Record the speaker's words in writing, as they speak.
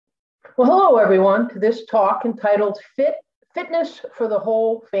Well, hello everyone to this talk entitled Fitness for the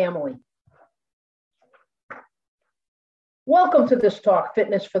Whole Family. Welcome to this talk,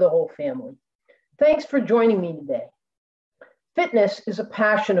 Fitness for the Whole Family. Thanks for joining me today. Fitness is a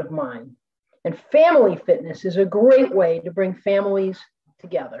passion of mine, and family fitness is a great way to bring families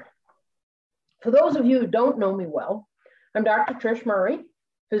together. For those of you who don't know me well, I'm Dr. Trish Murray,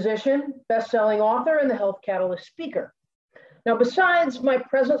 physician, best-selling author, and the Health Catalyst speaker. Now, besides my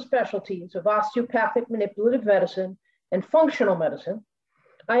present specialties of osteopathic manipulative medicine and functional medicine,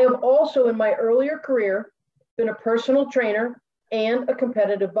 I have also in my earlier career been a personal trainer and a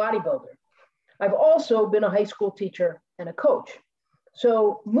competitive bodybuilder. I've also been a high school teacher and a coach.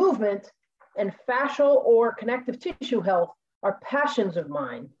 So movement and fascial or connective tissue health are passions of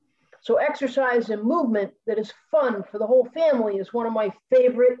mine. So exercise and movement that is fun for the whole family is one of my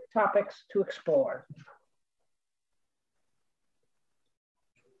favorite topics to explore.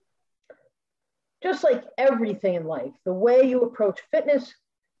 Just like everything in life, the way you approach fitness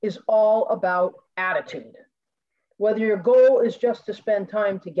is all about attitude. Whether your goal is just to spend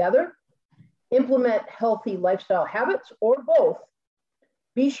time together, implement healthy lifestyle habits, or both,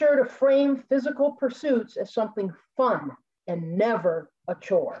 be sure to frame physical pursuits as something fun and never a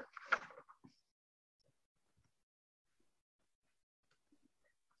chore.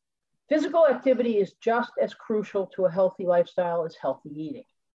 Physical activity is just as crucial to a healthy lifestyle as healthy eating.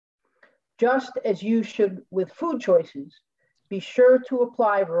 Just as you should with food choices, be sure to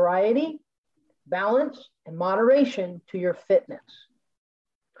apply variety, balance, and moderation to your fitness.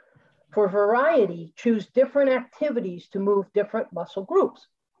 For variety, choose different activities to move different muscle groups.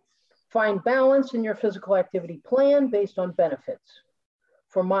 Find balance in your physical activity plan based on benefits.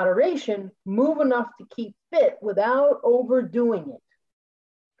 For moderation, move enough to keep fit without overdoing it.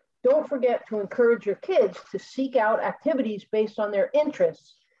 Don't forget to encourage your kids to seek out activities based on their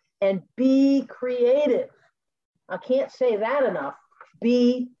interests and be creative. I can't say that enough.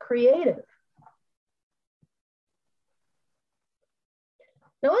 Be creative.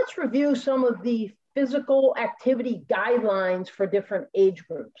 Now let's review some of the physical activity guidelines for different age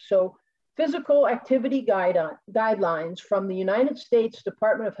groups. So physical activity guidelines from the United States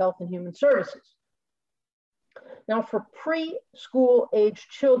Department of Health and Human Services. Now for preschool age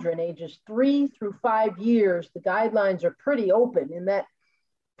children, ages 3 through 5 years, the guidelines are pretty open in that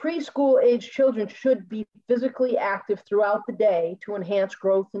preschool age children should be physically active throughout the day to enhance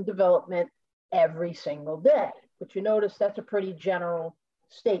growth and development every single day. But you notice that's a pretty general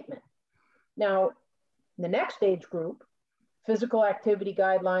statement. Now, the next age group, physical activity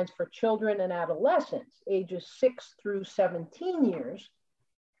guidelines for children and adolescents, ages 6 through 17 years,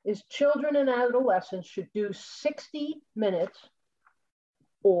 is children and adolescents should do 60 minutes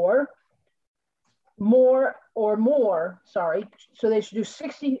or more, so they should do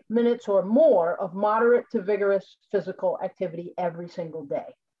 60 minutes or more of moderate to vigorous physical activity every single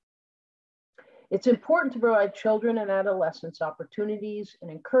day. It's important to provide children and adolescents opportunities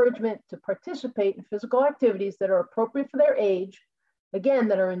and encouragement to participate in physical activities that are appropriate for their age, again,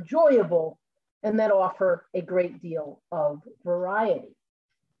 that are enjoyable and that offer a great deal of variety.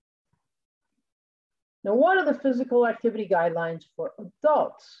 Now, what are the physical activity guidelines for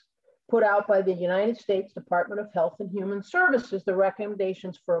adults? Put out by the United States Department of Health and Human Services, the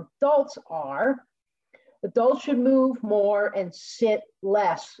recommendations for adults are: adults should move more and sit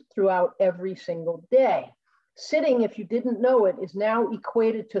less throughout every single day. Sitting, if you didn't know it, is now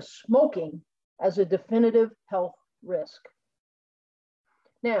equated to smoking as a definitive health risk.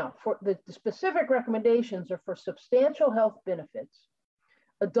 Now, for the specific recommendations are for substantial health benefits.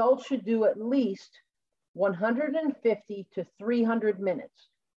 Adults should do at least 150 to 300 minutes.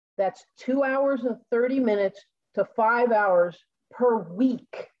 That's 2 hours and 30 minutes to 5 hours per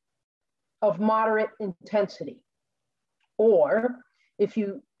week of moderate intensity. Or if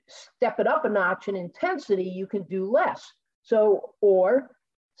you step it up a notch in intensity, you can do less. So, or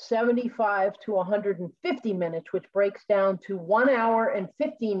 75 to 150 minutes, which breaks down to 1 hour and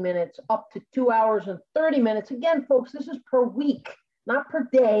 15 minutes up to 2 hours and 30 minutes. Again, folks, this is per week, not per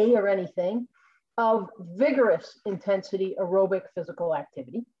day or anything, of vigorous intensity aerobic physical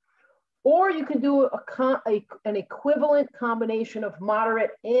activity. Or you can do an equivalent combination of moderate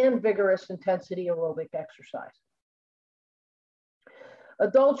and vigorous intensity aerobic exercise.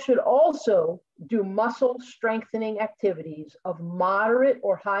 Adults should also do muscle strengthening activities of moderate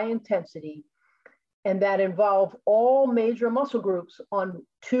or high intensity and that involve all major muscle groups on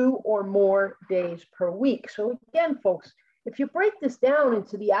 2 or more days per week. So again, folks, if you break this down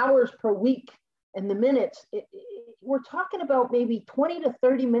into the hours per week and the minutes, we're talking about maybe 20 to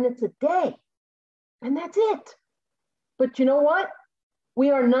 30 minutes a day, and that's it. But you know what? We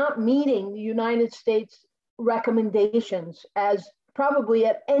are not meeting the United States recommendations as probably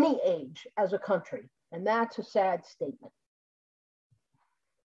at any age as a country, and that's a sad statement.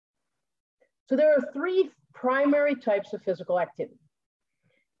 So there are three primary types of physical activity,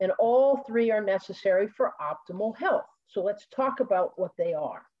 and all three are necessary for optimal health. So let's talk about what they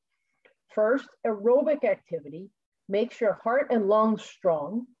are. First, aerobic activity makes your heart and lungs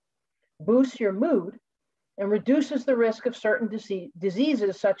strong, boosts your mood, and reduces the risk of certain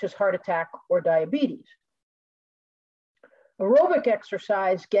diseases such as heart attack or diabetes. Aerobic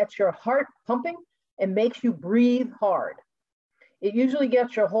exercise gets your heart pumping and makes you breathe hard. It usually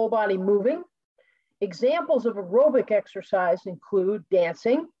gets your whole body moving. Examples of aerobic exercise include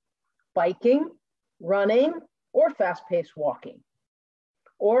dancing, biking, running, or fast-paced walking,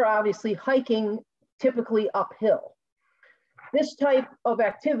 or obviously hiking, typically uphill. This type of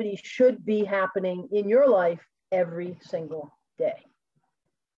activity should be happening in your life every single day.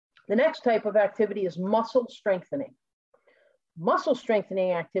 The next type of activity is muscle strengthening. Muscle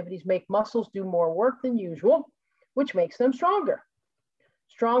strengthening activities make muscles do more work than usual, which makes them stronger.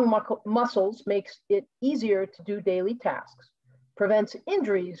 Strong muscles makes it easier to do daily tasks, prevents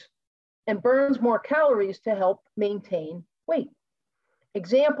injuries, and burns more calories to help maintain weight.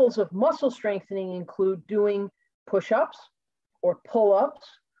 Examples of muscle strengthening include doing push-ups or pull-ups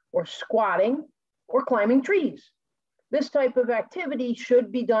or squatting or climbing trees. This type of activity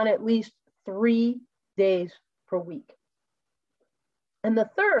should be done at least 3 days per week. And the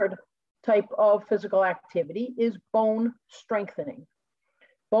third type of physical activity is bone strengthening.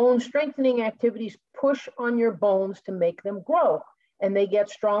 Bone strengthening activities push on your bones to make them grow, and they get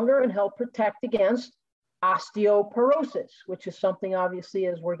stronger and help protect against osteoporosis, which is something obviously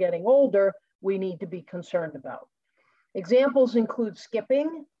as we're getting older, we need to be concerned about. Examples include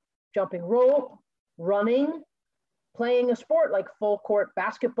skipping, jumping rope, running, playing a sport like full court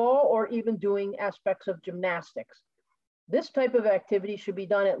basketball, or even doing aspects of gymnastics. This type of activity should be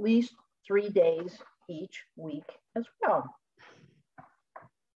done at least 3 days each week as well.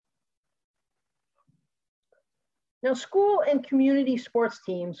 Now, school and community sports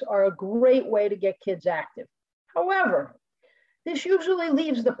teams are a great way to get kids active. However, this usually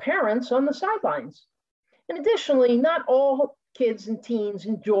leaves the parents on the sidelines. And additionally, not all kids and teens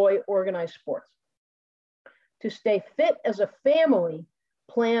enjoy organized sports. To stay fit as a family,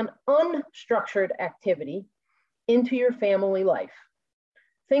 plan unstructured activity into your family life.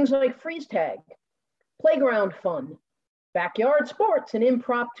 Things like freeze tag, playground fun, backyard sports, and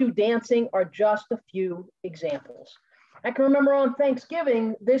impromptu dancing are just a few examples. I can remember on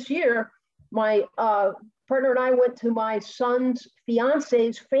Thanksgiving this year, my partner and I went to my son's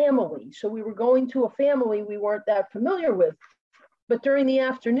fiance's family. So we were going to a family we weren't that familiar with. But during the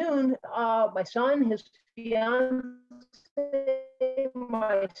afternoon, my son, his fiance,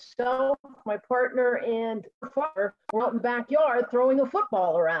 myself, my partner, and her father were out in the backyard throwing a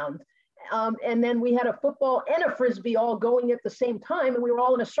football around. And then we had a football and a Frisbee all going at the same time. And we were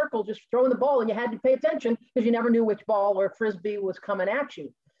all in a circle just throwing the ball, and you had to pay attention because you never knew which ball or Frisbee was coming at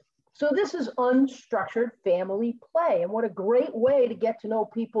you. So this is unstructured family play. And what a great way to get to know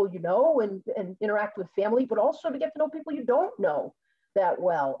people you know and interact with family, but also to get to know people you don't know that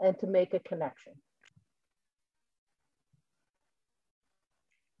well and to make a connection.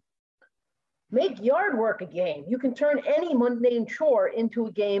 Make yard work a game. You can turn any mundane chore into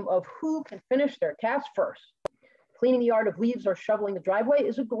a game of who can finish their task first. Cleaning the yard of leaves or shoveling the driveway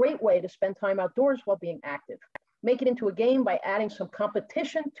is a great way to spend time outdoors while being active. Make it into a game by adding some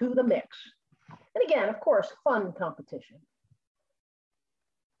competition to the mix. And again, of course, fun competition.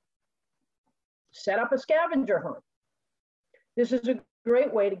 Set up a scavenger hunt. This is a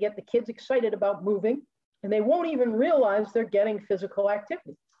great way to get the kids excited about moving, and they won't even realize they're getting physical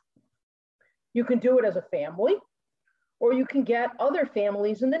activity. You can do it as a family, or you can get other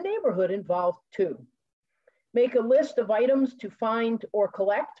families in the neighborhood involved too. Make a list of items to find or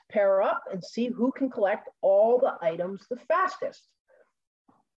collect, pair up, and see who can collect all the items the fastest.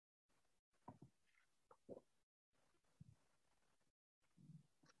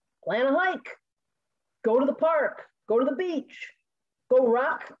 Plan a hike, go to the park, go to the beach, go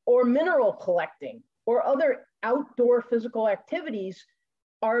rock or mineral collecting, or other outdoor physical activities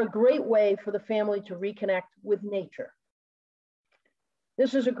are a great way for the family to reconnect with nature.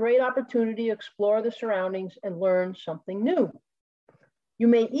 This is a great opportunity to explore the surroundings and learn something new. You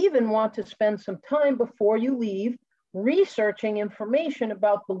may even want to spend some time before you leave researching information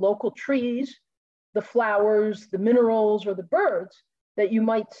about the local trees, the flowers, the minerals, or the birds that you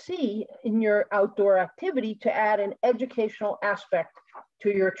might see in your outdoor activity to add an educational aspect to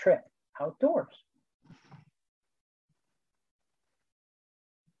your trip outdoors.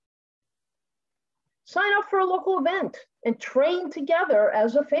 sign up for a local event and train together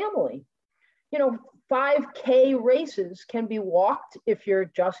as a family. 5K races can be walked if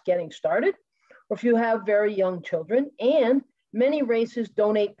you're just getting started or if you have very young children, and many races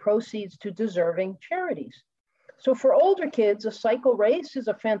donate proceeds to deserving charities. So for older kids, a cycle race is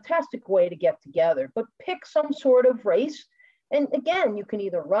a fantastic way to get together, but pick some sort of race. And again, you can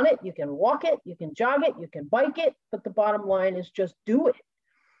either run it, you can walk it, you can jog it, you can bike it, but the bottom line is just do it.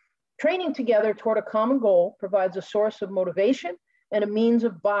 Training together toward a common goal provides a source of motivation and a means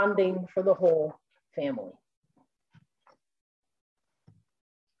of bonding for the whole family.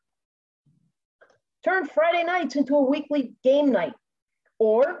 Turn Friday nights into a weekly game night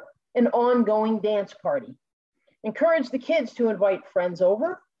or an ongoing dance party. Encourage the kids to invite friends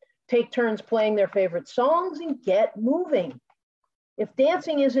over, take turns playing their favorite songs, and get moving. If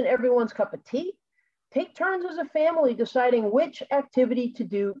dancing isn't everyone's cup of tea, take turns as a family deciding which activity to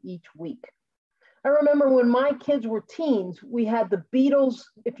do each week. I remember when my kids were teens, we had the Beatles.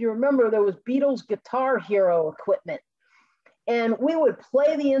 If you remember, there was Beatles Guitar Hero equipment. And we would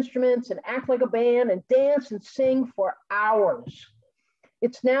play the instruments and act like a band and dance and sing for hours.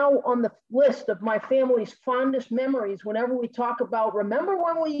 It's now on the list of my family's fondest memories whenever we talk about, remember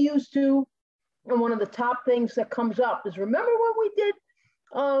when we used to, and one of the top things that comes up is, remember when we did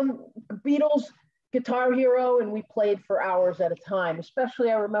Beatles Guitar Hero, and we played for hours at a time.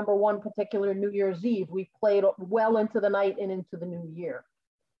 Especially I remember one particular New Year's Eve, we played well into the night and into the new year.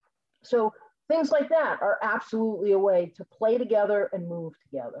 So things like that are absolutely a way to play together and move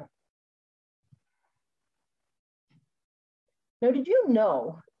together. Now, did you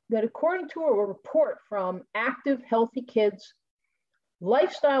know that according to a report from Active Healthy Kids,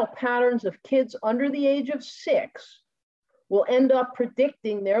 lifestyle patterns of kids under the age of 6 will end up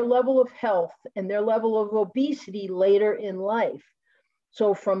predicting their level of health and their level of obesity later in life.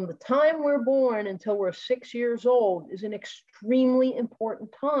 So from the time we're born until we're 6 years old is an extremely important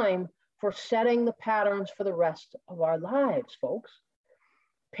time for setting the patterns for the rest of our lives, folks.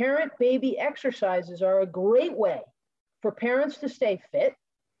 Parent-baby exercises are a great way for parents to stay fit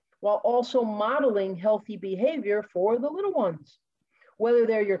while also modeling healthy behavior for the little ones, whether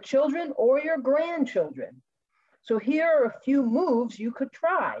they're your children or your grandchildren. So here are a few moves you could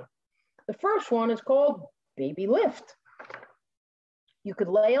try. The first one is called baby lift. You could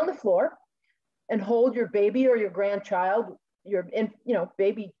lay on the floor and hold your baby or your grandchild,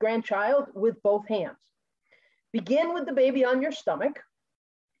 baby grandchild with both hands. Begin with the baby on your stomach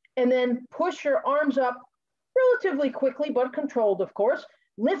and then push your arms up relatively quickly, but controlled, of course,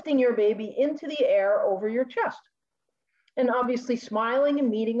 lifting your baby into the air over your chest. And obviously smiling and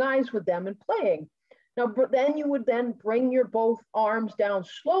meeting eyes with them and playing. Now, then you would then bring your both arms down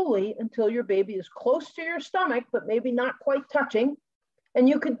slowly until your baby is close to your stomach, but maybe not quite touching. And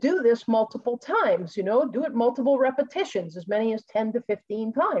you could do this multiple times, do it multiple repetitions, as many as 10 to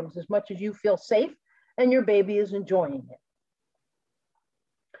 15 times, as much as you feel safe and your baby is enjoying it.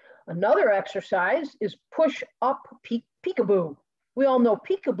 Another exercise is push up peekaboo. We all know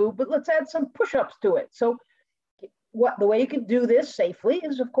peekaboo, but let's add some push-ups to it. So the way you can do this safely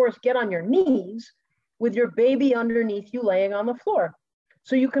is, of course, get on your knees with your baby underneath you laying on the floor.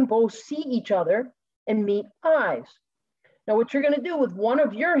 So you can both see each other and meet eyes. Now, what you're going to do with one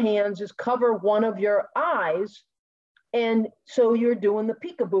of your hands is cover one of your eyes. And so you're doing the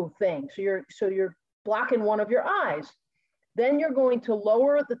peekaboo thing. So you're blocking one of your eyes. Then you're going to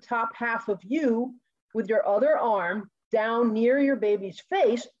lower the top half of you with your other arm down near your baby's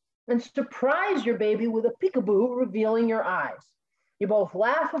face and surprise your baby with a peekaboo, revealing your eyes. You both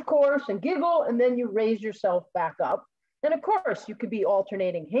laugh, of course, and giggle, and then you raise yourself back up. And of course, you could be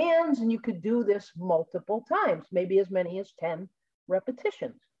alternating hands, and you could do this multiple times, maybe as many as 10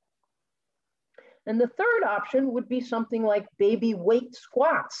 repetitions. And the third option would be something like baby weight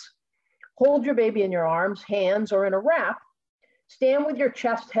squats. Hold your baby in your arms, hands, or in a wrap. Stand with your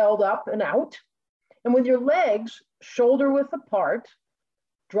chest held up and out, and with your legs shoulder width apart,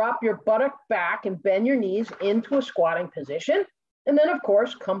 drop your buttock back and bend your knees into a squatting position. And then, of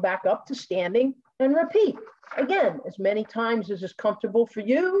course, come back up to standing and repeat. Again, as many times as is comfortable for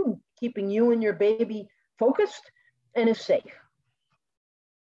you, keeping you and your baby focused and is safe.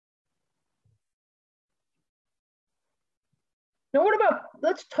 Now,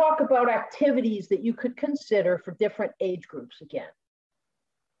 let's talk about activities that you could consider for different age groups again,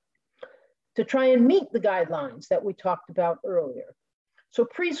 to try and meet the guidelines that we talked about earlier. So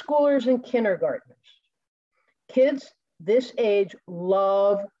preschoolers and kindergartners. Kids this age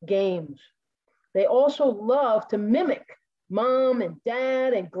love games. They also love to mimic mom and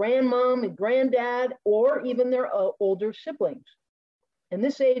dad and grandmom and granddad, or even their older siblings. And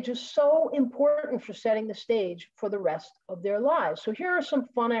this age is so important for setting the stage for the rest of their lives. So here are some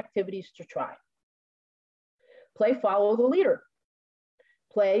fun activities to try. Play Follow the Leader.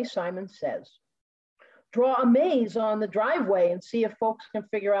 Play Simon Says. Draw a maze on the driveway and see if folks can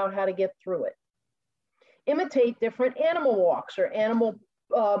figure out how to get through it. Imitate different animal walks or animal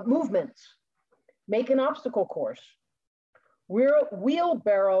movements. Make an obstacle course.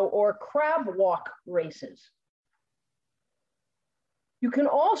 Wheelbarrow or crab walk races. You can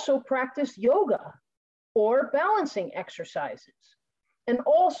also practice yoga or balancing exercises and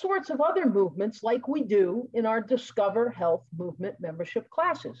all sorts of other movements like we do in our Discover Health Movement membership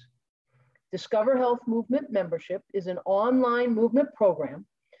classes. Discover Health Movement membership is an online movement program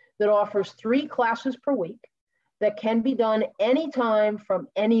that offers 3 classes per week that can be done anytime from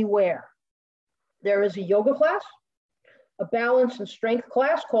anywhere. There is a yoga class, a balance and strength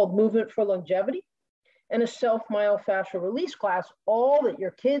class called Movement for Longevity, and a self-myofascial release class, all that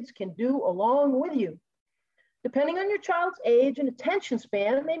your kids can do along with you. Depending on your child's age and attention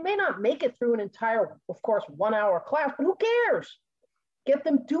span, they may not make it through an entire, of course, 1-hour class, but who cares? Get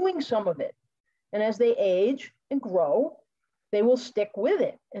them doing some of it. And as they age and grow, they will stick with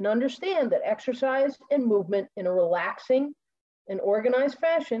it and understand that exercise and movement in a relaxing and organized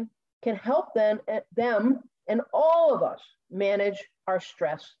fashion can help them and all of us manage our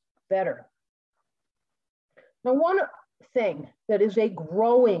stress better. Now, one thing that is a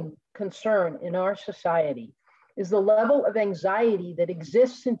growing concern in our society is the level of anxiety that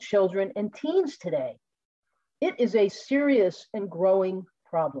exists in children and teens today. It is a serious and growing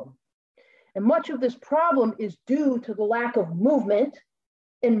problem. And much of this problem is due to the lack of movement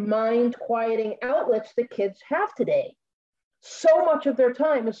and mind quieting outlets that kids have today. So much of their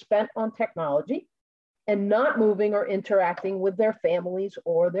time is spent on technology and not moving or interacting with their families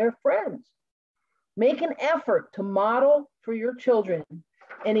or their friends. Make an effort to model for your children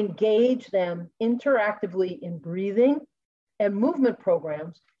and engage them interactively in breathing and movement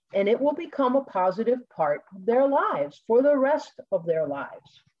programs, and it will become a positive part of their lives for the rest of their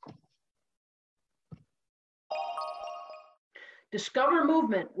lives. Discover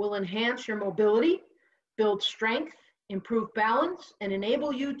Movement will enhance your mobility, build strength, improve balance, and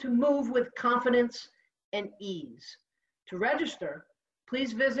enable you to move with confidence and ease. To register,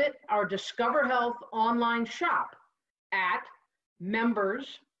 please visit our Discover Health online shop at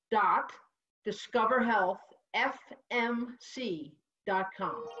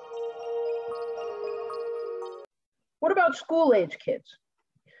members.discoverhealthfmc.com. What about school-age kids?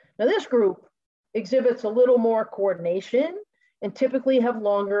 Now, this group exhibits a little more coordination and typically have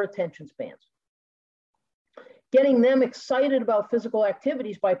longer attention spans. Getting them excited about physical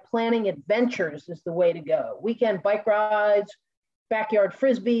activities by planning adventures is the way to go. Weekend bike rides, backyard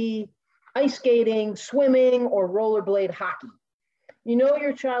frisbee, ice skating, swimming, or rollerblade hockey. You know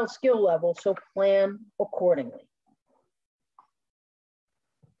your child's skill level, so plan accordingly.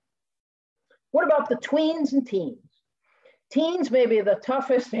 What about the tweens and teens? Teens may be the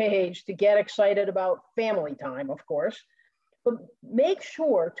toughest age to get excited about family time, of course, but make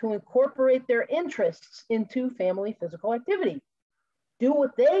sure to incorporate their interests into family physical activity. Do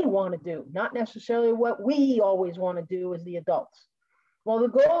what they want to do, not necessarily what we always want to do as the adults. While the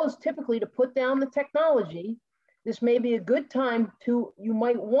goal is typically to put down the technology, this may be a good time you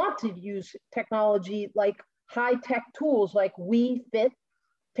might want to use technology like high-tech tools like Wii Fit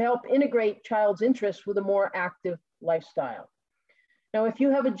to help integrate child's interests with a more active lifestyle. Now, if you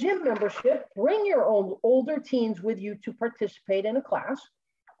have a gym membership, bring your older teens with you to participate in a class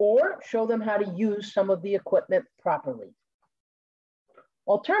or show them how to use some of the equipment properly.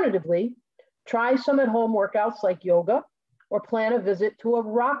 Alternatively, try some at-home workouts like yoga or plan a visit to a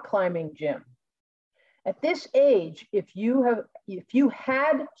rock climbing gym. At this age, if you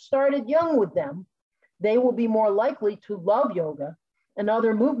had started young with them, they will be more likely to love yoga and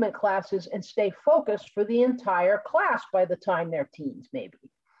other movement classes and stay focused for the entire class by the time they're teens, maybe.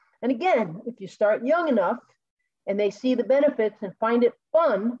 And again, if you start young enough and they see the benefits and find it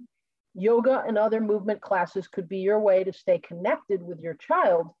fun, yoga and other movement classes could be your way to stay connected with your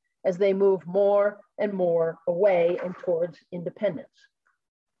child as they move more and more away and towards independence.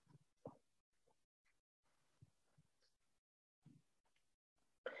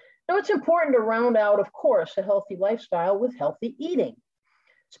 Now, it's important to round out, of course, a healthy lifestyle with healthy eating.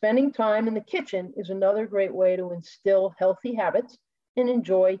 Spending time in the kitchen is another great way to instill healthy habits and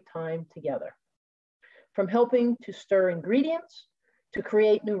enjoy time together. From helping to stir ingredients to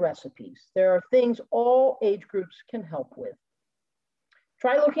create new recipes, there are things all age groups can help with.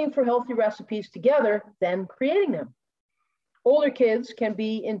 Try looking for healthy recipes together, then creating them. Older kids can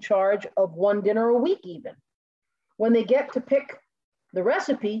be in charge of one dinner a week even. When they get to pick the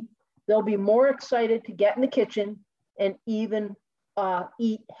recipe, they'll be more excited to get in the kitchen and even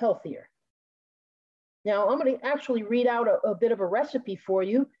eat healthier. Now, I'm going to actually read out a bit of a recipe for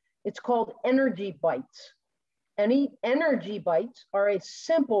you. It's called Energy Bites. Energy Bites are a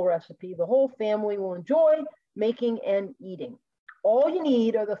simple recipe the whole family will enjoy making and eating. All you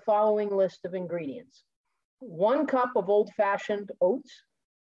need are the following list of ingredients. 1 cup of old-fashioned oats,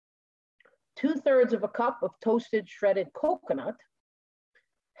 2/3 of a cup of toasted shredded coconut,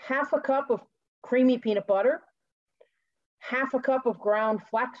 1/2 a cup of creamy peanut butter, 1/2 a cup of ground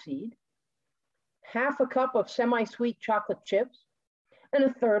flaxseed, 1/2 a cup of semi-sweet chocolate chips, and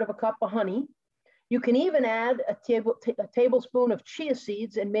 1/3 of a cup of honey. You can even add a tablespoon of chia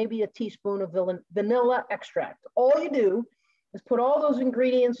seeds and maybe a teaspoon of vanilla extract. All you do is put all those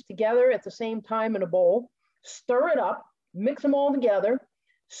ingredients together at the same time in a bowl, stir it up, mix them all together,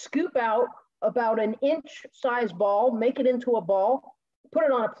 scoop out about an inch size ball, make it into a ball, put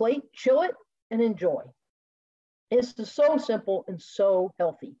it on a plate, chill it, and enjoy. This is so simple and so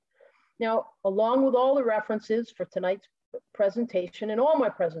healthy. Now, along with all the references for tonight's presentation and all my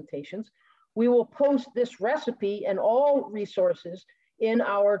presentations, we will post this recipe and all resources in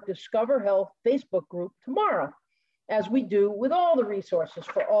our Discover Health Facebook group tomorrow, as we do with all the resources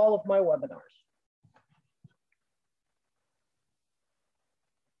for all of my webinars.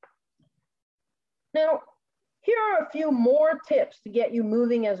 Now, here are a few more tips to get you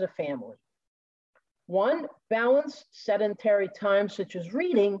moving as a family. 1, balance sedentary time such as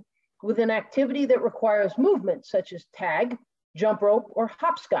reading with an activity that requires movement such as tag, jump rope, or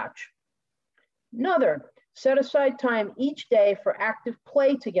hopscotch. Another, set aside time each day for active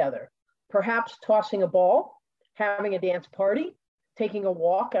play together, perhaps tossing a ball, having a dance party, taking a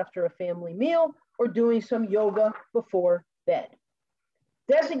walk after a family meal, or doing some yoga before bed.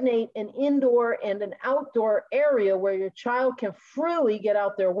 Designate an indoor and an outdoor area where your child can freely get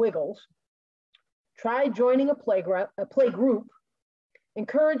out their wiggles. Try joining a play group.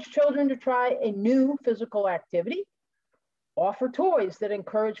 Encourage children to try a new physical activity. Offer toys that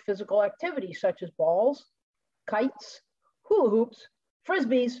encourage physical activity such as balls, kites, hula hoops,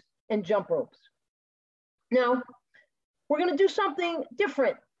 frisbees, and jump ropes. Now, we're going to do something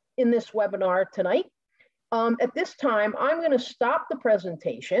different in this webinar tonight. At this time, I'm going to stop the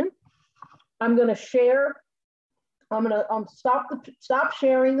presentation. I'm going to share. I'm going to stop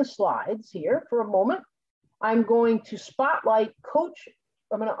sharing the slides here for a moment. I'm going to spotlight Coach.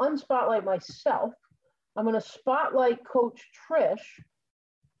 I'm going to unspotlight myself. I'm going to spotlight Coach Trish.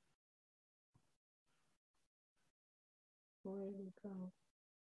 Where did you go?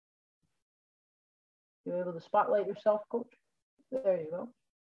 You able to spotlight yourself, Coach? There you go.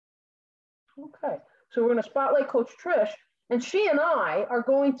 Okay, so we're going to spotlight Coach Trish, and she and I are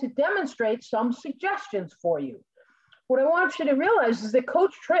going to demonstrate some suggestions for you. What I want you to realize is that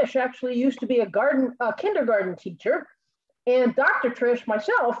Coach Trish actually used to be a kindergarten teacher, and Dr. Trish,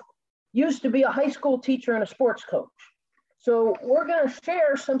 myself, used to be a high school teacher and a sports coach. So we're going to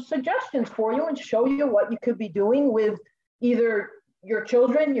share some suggestions for you and show you what you could be doing with either your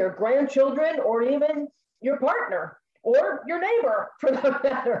children, your grandchildren, or even your partner or your neighbor for that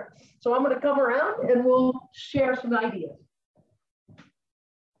matter. So I'm going to come around and we'll share some ideas.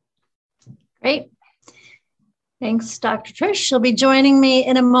 Great. Thanks, Dr. Trish. She'll be joining me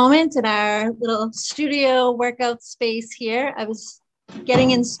in a moment in our little studio workout space here. I was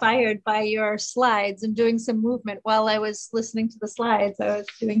getting inspired by your slides and doing some movement while I was listening to the slides. I was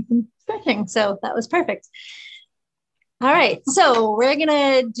doing some stretching, so that was perfect. All right, so we're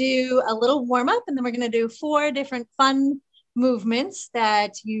gonna do a little warm up and then we're gonna do 4 different fun movements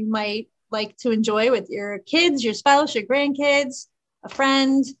that you might like to enjoy with your kids, your spouse, your grandkids, a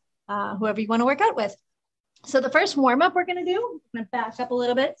friend, whoever you wanna work out with. So the first warm up we're gonna do, I'm gonna back up a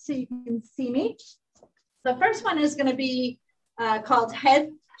little bit so you can see me. The first one is gonna be called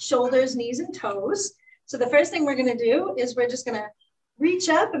head, shoulders, knees, and toes. So the first thing we're going to do is we're just going to reach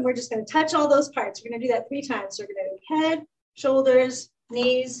up and we're just going to touch all those parts. We're going to do that 3 times. So we're going to do head, shoulders,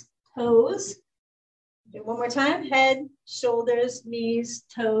 knees, toes. Do it one more time. Head, shoulders, knees,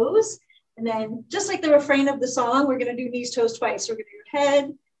 toes. And then just like the refrain of the song, we're going to do knees, toes twice. So we're going to do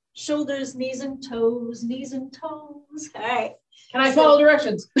head, shoulders, knees, and toes, knees, and toes. All right. Can I follow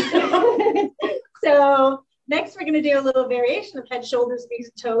directions? So next, we're going to do a little variation of head, shoulders, knees,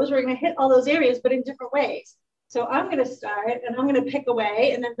 and toes. We're going to hit all those areas, but in different ways. So I'm going to start, and I'm going to pick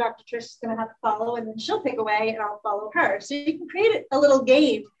away, and then Dr. Trish is going to have to follow, and then she'll pick away, and I'll follow her. So you can create a little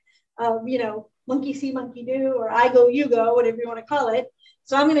game of, you know, monkey see, monkey do, or I go, you go, whatever you want to call it.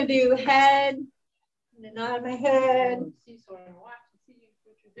 So I'm going to do head, and then nod my head. I'm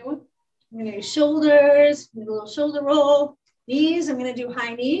going to do shoulders, do a little shoulder roll, Knees, I'm gonna do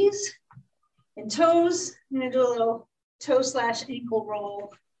high knees. And toes, I'm gonna do a little toe / ankle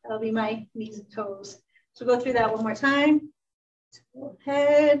roll. That'll be my knees and toes. So go through that one more time.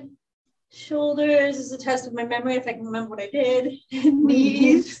 Head, shoulders is a test of my memory if I can remember what I did.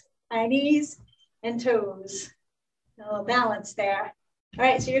 Knees, high knees, and toes. A little balance there. All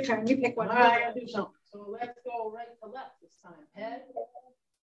right, so your turn. You pick one. All right, I gotta do something. So let's go right to left this time. Head.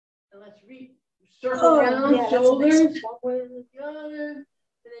 And let's circle around, shoulders, one way to the other.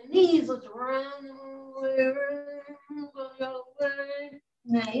 And then knees, let's round the way, go the other way.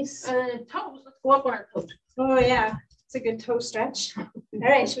 Nice. And then toes, let's go up on our toes. Oh yeah, it's a good toe stretch. All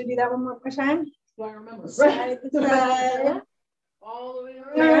right, should we do that one more time? So I remember. Side to side. All the way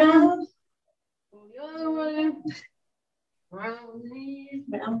around. Go the other way. Round the knees.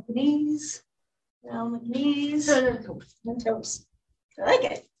 Round the knees. Round the knees. And toes. And toes. I like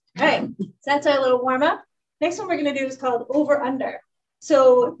it. All right, so that's our little warm up. Next one we're going to do is called over under.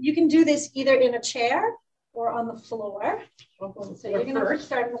 So you can do this either in a chair or on the floor. So you're going to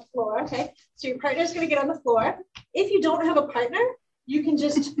start on the floor. Okay. So your partner is going to get on the floor. If you don't have a partner, you can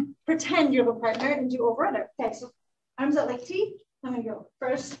just pretend you have a partner and do over under. Okay. So arms out like T. I'm going to go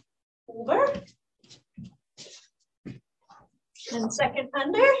first over. And second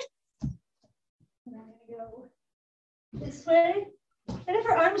under. And I'm going to go this way. And if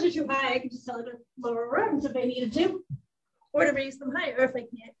her arms are too high, I can just tell her to lower her arms if I needed to, or to raise them higher if I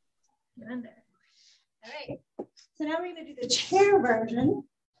can't get under. All right. So now we're going to do the chair version.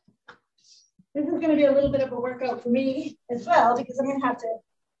 This is going to be a little bit of a workout for me as well, because I'm going to have to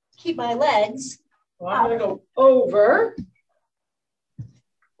keep my legs. Well, I'm going to go over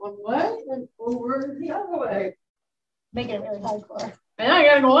one way and over the other way. Making it really hardcore. And I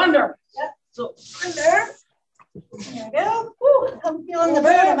got to go under. Yep. So under. There we go. Woo, I'm feeling the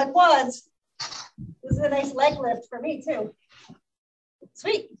burn on my quads. This is a nice leg lift for me too.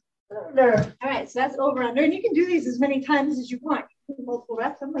 Sweet. Under. All right, so that's over under, and you can do these as many times as you want. Multiple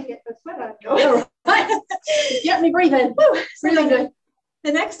reps. I'm like getting a sweat on. Get me breathing. Woo, Really good.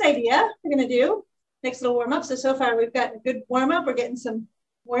 The next idea we're going to do, next little warm up. So far we've got a good warm up. We're getting some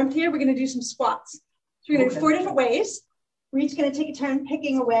warmth here. We're going to do some squats. So we're going to do 4 different ways. We're each going to take a turn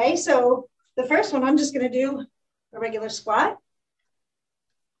picking away. So the first one, I'm just going to do a regular squat.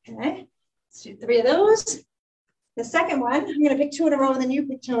 Okay, let's do 3 of those. The second one, I'm going to pick 2 in a row, and then you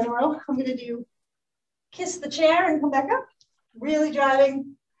pick 2 in a row. I'm going to do kiss the chair and come back up. Really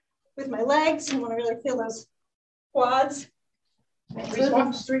driving with my legs. I want to really feel those quads. Right, 3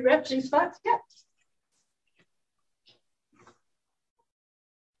 squats, 3 reps, 3 spots. Yep.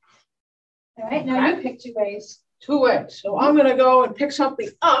 All right, now you pick 2 ways. 2 ways. So I'm going to go and pick something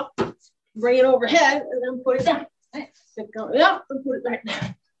up, bring it overhead, and then put it down. Right. Pick it up and put it back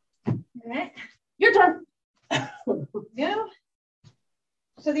down. All right. Your turn. Yeah.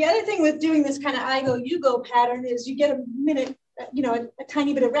 So the other thing with doing this kind of I go, you go pattern is you get a minute, a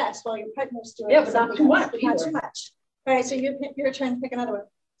tiny bit of rest while your partner's doing it. Yeah, but not too much. Not too much. All right, so your turn to pick another one.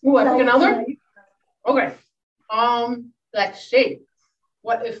 What, pick another? Okay. Let's see.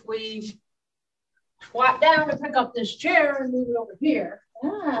 What if we squat down and pick up this chair and move it over here?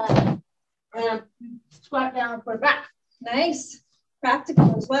 And squat down and put it back. Nice.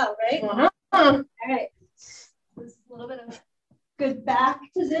 Practical as well, right? All right. This is a little bit of good back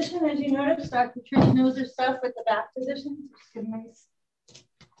position, as you notice. Dr. Trish knows her stuff with the back position. Just good, nice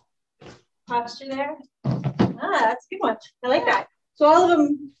posture there. That's a good one. I like that. So all of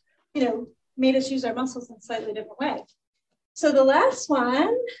them, made us use our muscles in a slightly different way. So the last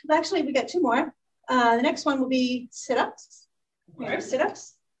one, actually, we got 2 more. The next one will be sit-ups.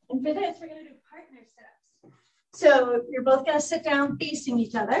 Sit-ups. And for this, we're going to do partner sit-ups. So you're both going to sit down facing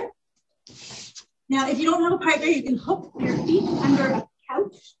each other. Now, if you don't have a partner, you can hook your feet under a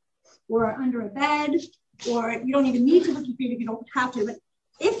couch or under a bed, or you don't even need to hook your feet if you don't have to. But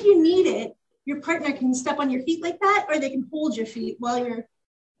if you need it, your partner can step on your feet like that, or they can hold your feet while you're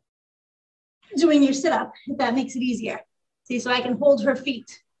doing your sit-up, if that makes it easier. See, so I can hold her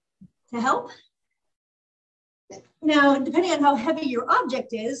feet to help. Now, depending on how heavy your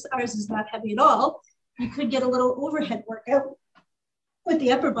object is, ours is not heavy at all, you could get a little overhead workout with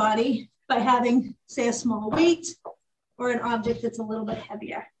the upper body by having, say, a small weight or an object that's a little bit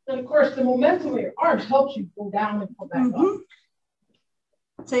heavier. And of course, the momentum of your arms helps you go down and come back up.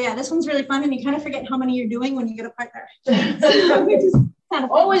 So yeah, this one's really fun, and you kind of forget how many you're doing when you get a partner.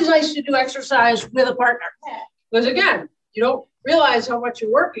 Always nice to do exercise with a partner. Because again, you don't realize how much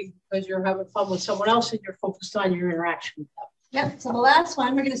you're working because you're having fun with someone else and you're focused on your interaction with them. Yep, so the last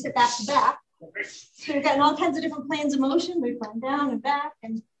one, we're going to sit back to back. So we've got all kinds of different planes of motion. We've gone down and back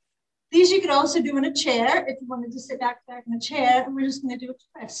and These you could also do in a chair if you wanted to sit back in a chair, and we're just going to do a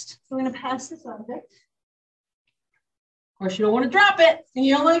twist. So we're going to pass this object. Of course, you don't want to drop it, and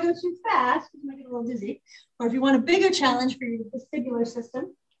you don't want to go too fast because you might get a little dizzy. Or if you want a bigger challenge for your vestibular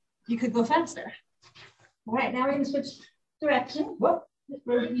system, you could go faster. All right, now we're going to switch direction. Whoop.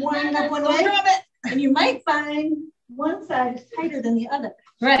 We're winding up one way, and you might find one side is tighter than the other.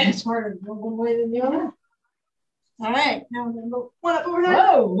 Right, it's harder to go one way than the other. All right, now we're going to go one up overhead.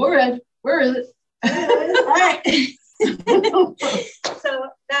 Whoa, overhead. Where is it? All right. So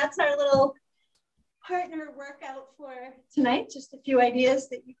that's our little partner workout for tonight. Just a few ideas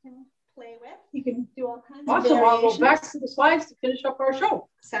that you can play with. You can do all kinds of variations. Awesome. I'll go back to the slides to finish up our show.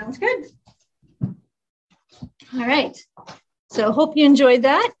 Sounds good. All right. So hope you enjoyed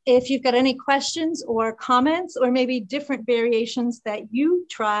that. If you've got any questions or comments, or maybe different variations that you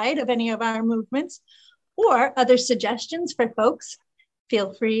tried of any of our movements, or other suggestions for folks,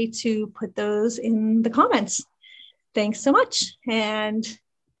 feel free to put those in the comments. Thanks so much, and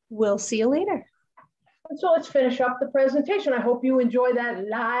we'll see you later. And so let's finish up the presentation. I hope you enjoy that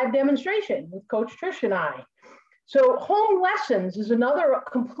live demonstration with Coach Trish and I. So home lessons is another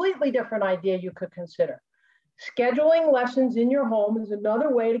completely different idea you could consider. Scheduling lessons in your home is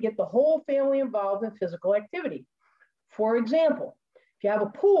another way to get the whole family involved in physical activity. For example, if you have a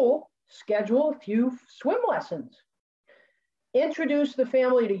pool, schedule a few swim lessons. Introduce the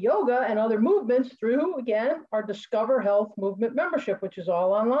family to yoga and other movements through, again, our Discover Health Movement membership, which is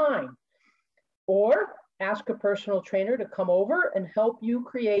all online. Or ask a personal trainer to come over and help you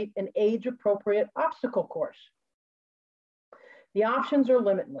create an age-appropriate obstacle course. The options are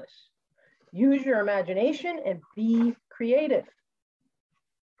limitless. Use your imagination and be creative.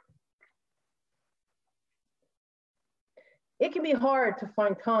 It can be hard to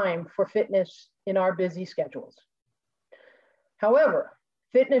find time for fitness in our busy schedules. However,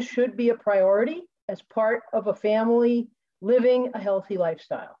 fitness should be a priority as part of a family living a healthy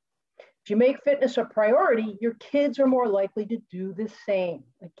lifestyle. If you make fitness a priority, your kids are more likely to do the same.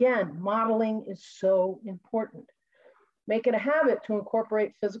 Again, modeling is so important. Make it a habit to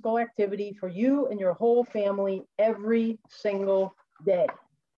incorporate physical activity for you and your whole family every single day.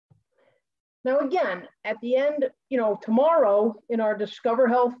 Now, again, at the end, tomorrow in our Discover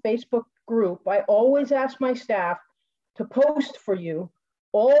Health Facebook group, I always ask my staff to post for you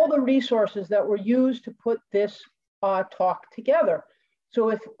all the resources that were used to put this talk together. So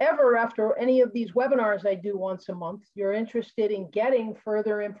if ever after any of these webinars I do once a month, you're interested in getting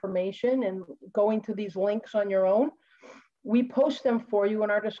further information and going to these links on your own, we post them for you in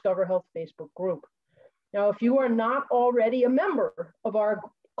our Discover Health Facebook group. Now, if you are not already a member of our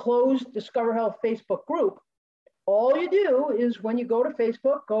closed Discover Health Facebook group, all you do is when you go to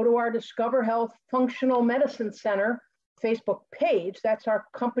Facebook, go to our Discover Health Functional Medicine Center Facebook page. That's our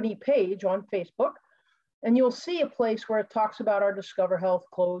company page on Facebook. And you'll see a place where it talks about our Discover Health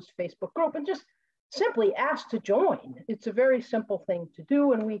closed Facebook group, and just simply ask to join. It's a very simple thing to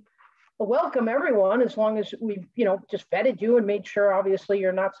do. And we welcome everyone as long as we, just vetted you and made sure, obviously,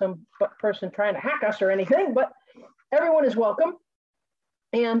 you're not some person trying to hack us or anything, but everyone is welcome.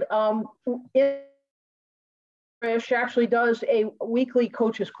 And Trish actually does a weekly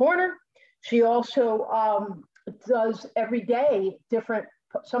Coach's Corner. She also does every day different,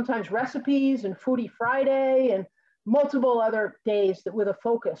 sometimes recipes and Foodie Friday and multiple other days with a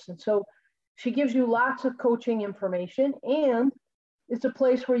focus. And so she gives you lots of coaching information, and it's a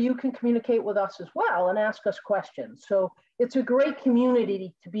place where you can communicate with us as well and ask us questions. So it's a great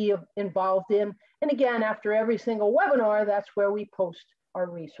community to be involved in. And again, after every single webinar, that's where we post our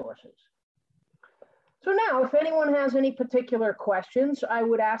resources. So now, if anyone has any particular questions, I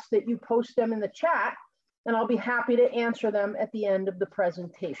would ask that you post them in the chat, and I'll be happy to answer them at the end of the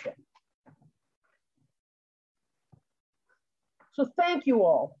presentation. So thank you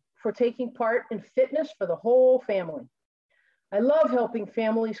all for taking part in fitness for the whole family. I love helping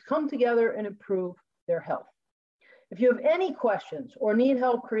families come together and improve their health. If you have any questions or need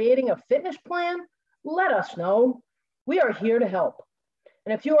help creating a fitness plan, let us know. We are here to help.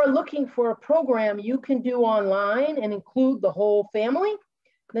 And if you are looking for a program you can do online and include the whole family,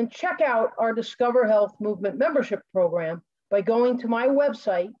 then check out our Discover Health Movement membership program by going to my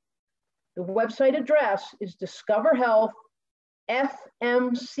website. The website address is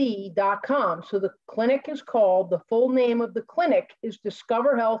discoverhealthfmc.com. So the clinic is called, the full name of the clinic is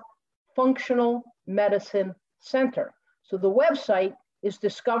Discover Health Functional Medicine Center. So the website is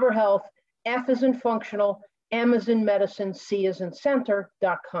Discover Health, F as in functional, M as in medicine, C as in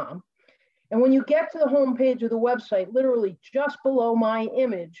center.com. And when you get to the homepage of the website, literally just below my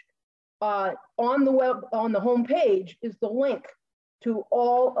image, on the homepage is the link to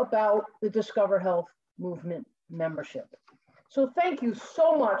all about the Discover Health movement membership. So thank you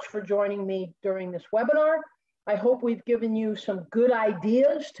so much for joining me during this webinar. I hope we've given you some good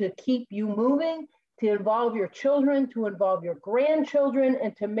ideas to keep you moving, to involve your children, to involve your grandchildren,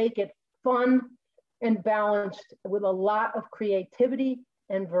 and to make it fun and balanced with a lot of creativity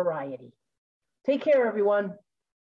and variety. Take care, everyone.